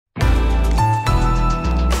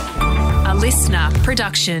listener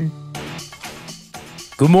production.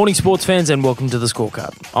 Good morning, sports fans, and welcome to The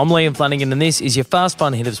Scorecard. I'm Liam Flanagan, and this is your fast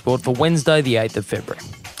fun hit of sport for Wednesday, the 8th of February.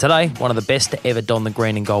 Today, one of the best to ever don the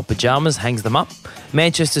green and gold pyjamas hangs them up.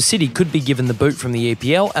 Manchester City could be given the boot from the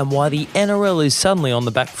EPL, and why the NRL is suddenly on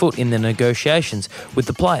the back foot in their negotiations with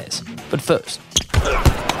the players. But first,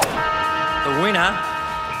 the winner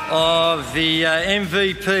of the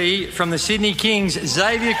MVP from the Sydney Kings,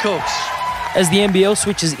 Xavier Cooks. as the NBL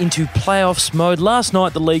switches into playoffs mode, last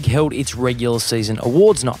night the league held its regular season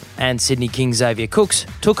awards night, and Sydney Kings Xavier Cooks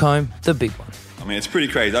took home the big one. I mean, it's pretty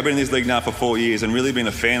crazy. I've been in this league now for 4 years and really been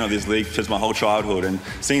a fan of this league since my whole childhood, and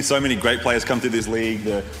seeing so many great players come through this league,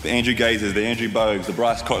 the Andrew Gazers, the Andrew Bogues, the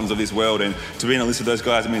Bryce Cottons of this world, and to be in a list of those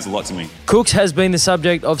guys, it means a lot to me. Cooks has been the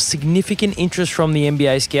subject of significant interest from the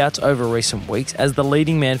NBA scouts over recent weeks as the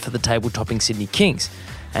leading man for the table-topping Sydney Kings.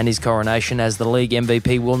 And his coronation as the league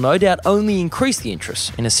MVP will no doubt only increase the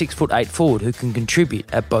interest in a 6'8" forward who can contribute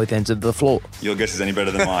at both ends of the floor. Your guess is any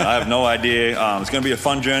better than mine. I have no idea. It's going to be a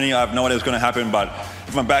fun journey. I have no idea what's going to happen, but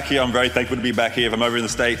if I'm back here, I'm very thankful to be back here. If I'm over in the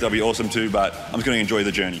States, that'll be awesome too, but I'm just going to enjoy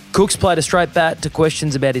the journey. Cooks played a straight bat to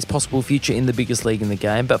questions about his possible future in the biggest league in the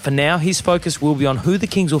game, but for now, his focus will be on who the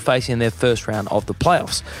Kings will face in their first round of the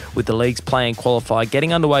playoffs, with the league's play-in qualifier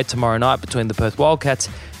getting underway tomorrow night between the Perth Wildcats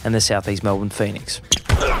and the South East Melbourne Phoenix.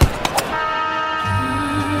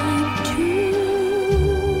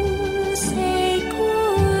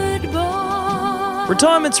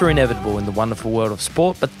 Retirements are inevitable in the wonderful world of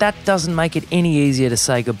sport, but that doesn't make it any easier to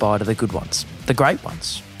say goodbye to the good ones, the great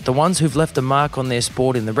ones, the ones who've left a mark on their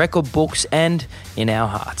sport in the record books and in our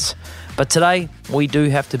hearts. But today, we do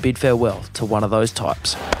have to bid farewell to one of those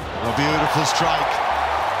types. A beautiful strike.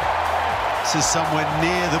 This is somewhere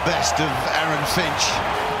near the best of Aaron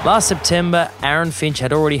Finch. Last September, Aaron Finch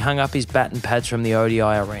had already hung up his bat and pads from the ODI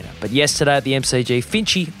arena, but yesterday at the MCG,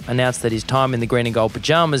 Finchy announced that his time in the green and gold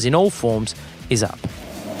pyjamas in all forms is up.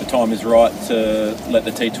 The time is right to let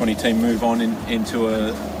the T20 team move on into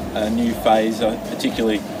a new phase,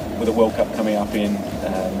 particularly with the World Cup coming up in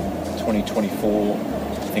 2024. I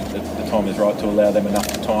think that the time is right to allow them enough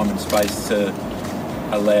time and space to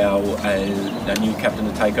allow a new captain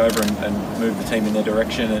to take over and move the team in their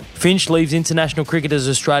direction. Finch leaves international cricket as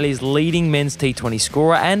Australia's leading men's T20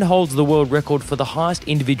 scorer and holds the world record for the highest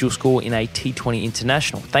individual score in a T20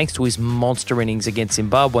 international, thanks to his monster innings against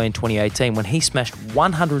Zimbabwe in 2018 when he smashed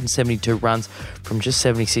 172 runs from just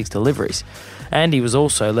 76 deliveries. And he was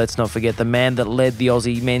also, let's not forget, the man that led the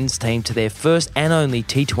Aussie men's team to their first and only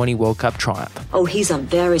T20 World Cup triumph. Oh, he's a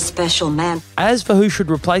very special man. As for who should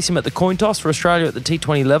replace him at the coin toss for Australia at the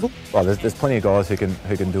T20 level? Well, there's plenty of guys who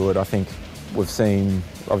can do it. I think we've seen,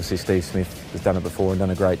 obviously Steve Smith has done it before and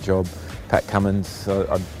done a great job. Pat Cummins,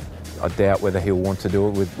 I doubt whether he'll want to do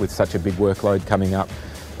it with such a big workload coming up.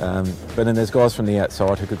 But then there's guys from the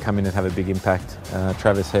outside who could come in and have a big impact.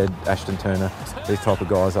 Travis Head, Ashton Turner, these type of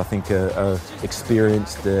guys I think are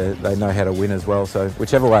experienced. They know how to win as well. So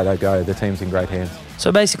whichever way they go, the team's in great hands.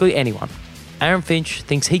 So basically anyone. Aaron Finch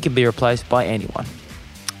thinks he can be replaced by anyone.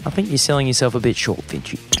 I think you're selling yourself a bit short,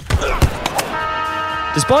 Finchy.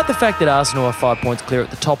 Despite the fact that Arsenal are 5 points clear at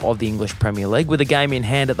the top of the English Premier League with a game in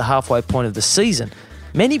hand at the halfway point of the season,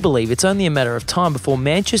 many believe it's only a matter of time before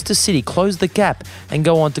Manchester City close the gap and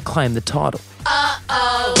go on to claim the title.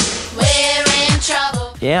 Uh-oh, we're in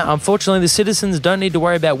trouble. Yeah, unfortunately the citizens don't need to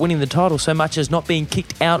worry about winning the title so much as not being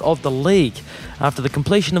kicked out of the league, after the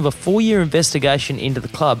completion of a 4-year investigation into the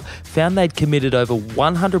club found they'd committed over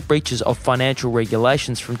 100 breaches of financial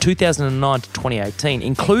regulations from 2009 to 2018,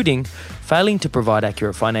 including failing to provide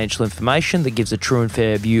accurate financial information that gives a true and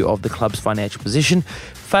fair view of the club's financial position,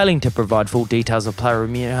 failing to provide full details of player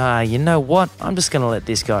remuneration. You know what? I'm just going to let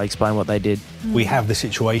this guy explain what they did. We have the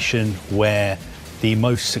situation where the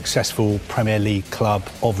most successful Premier League club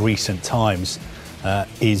of recent times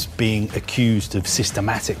is being accused of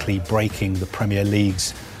systematically breaking the Premier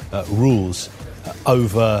League's rules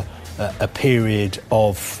over a period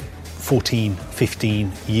of 14,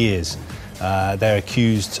 15 years. They're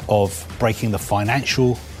accused of breaking the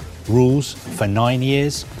financial rules for 9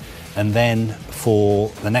 years, and then for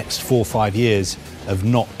the next 4 or 5 years of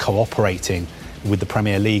not cooperating with the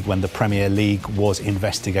Premier League when the Premier League was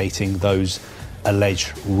investigating those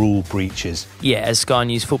alleged rule breaches. Yeah, as Sky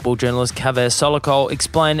News football journalist Kaveh Solokol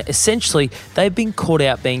explained, essentially they've been caught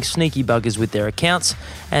out being sneaky buggers with their accounts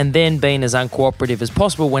and then being as uncooperative as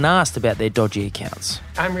possible when asked about their dodgy accounts.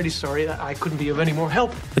 I'm really sorry that I couldn't be of any more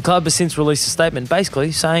help. The club has since released a statement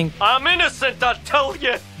basically saying, I'm innocent, I tell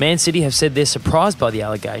you. Man City have said they're surprised by the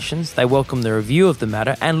allegations, they welcome the review of the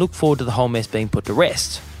matter and look forward to the whole mess being put to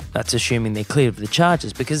rest. That's assuming they're cleared of the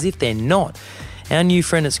charges, because if they're not, Our new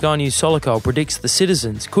friend at Sky News Solihull predicts the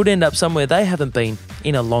Citizens could end up somewhere they haven't been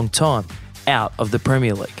in a long time, out of the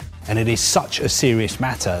Premier League. And it is such a serious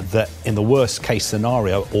matter that in the worst case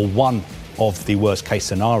scenario, or one of the worst case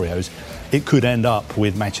scenarios, it could end up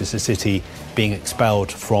with Manchester City being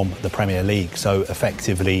expelled from the Premier League. So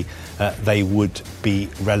effectively, they would be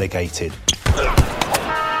relegated.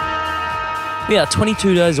 We are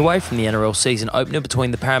 22 days away from the NRL season opener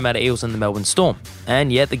between the Parramatta Eels and the Melbourne Storm.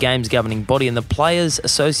 And yet the game's governing body and the Players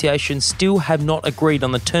Association still have not agreed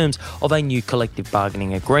on the terms of a new collective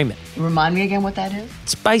bargaining agreement. Remind me again what that is?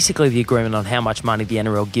 It's basically the agreement on how much money the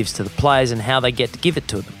NRL gives to the players and how they get to give it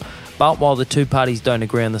to them. But while the two parties don't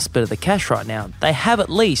agree on the split of the cash right now, they have at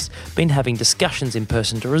least been having discussions in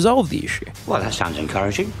person to resolve the issue. Well, that sounds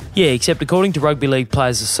encouraging. Yeah, except according to Rugby League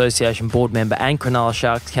Players Association board member and Cronulla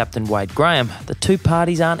Sharks captain Wade Graham, the two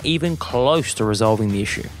parties aren't even close to resolving the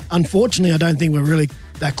issue. Unfortunately, I don't think we're really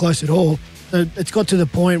that close at all. It's got to the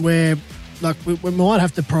point where we might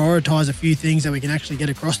have to prioritise a few things that we can actually get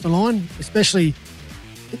across the line, especially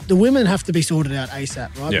the women have to be sorted out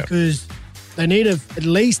ASAP, right? Yeah. Because they need at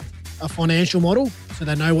least a financial model so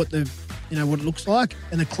they know what what it looks like,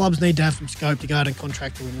 and the clubs need to have some scope to go out and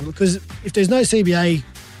contract the women. Because if there's no CBA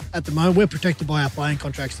at the moment, we're protected by our playing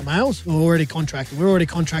contracts. The males are already contracted. We're already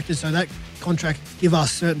contracted, so that contract give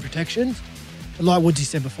us certain protections. But like Woodsy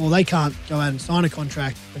said before, they can't go out and sign a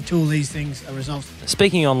contract until these things are resolved.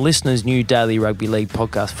 Speaking on listeners' new daily rugby league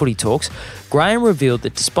podcast, Footy Talks, Graham revealed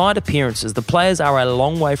that despite appearances, the players are a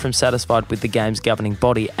long way from satisfied with the game's governing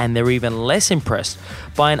body, and they're even less impressed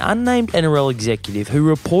by an unnamed NRL executive who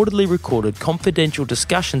reportedly recorded confidential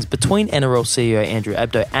discussions between NRL CEO Andrew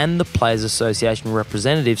Abdo and the Players Association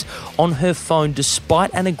representatives on her phone,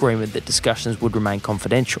 despite an agreement that discussions would remain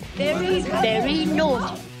confidential. Very, very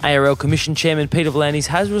naughty. ARL Commission Chairman Peter V'landys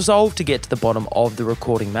has resolved to get to the bottom of the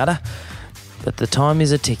recording matter, but the time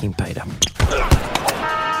is a-ticking, Peter.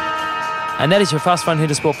 And that is your Fast Fun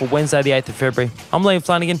Hitter Sport for Wednesday the 8th of February. I'm Liam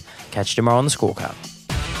Flanagan. Catch you tomorrow on the scorecard.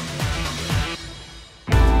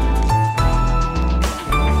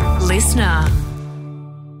 Listener.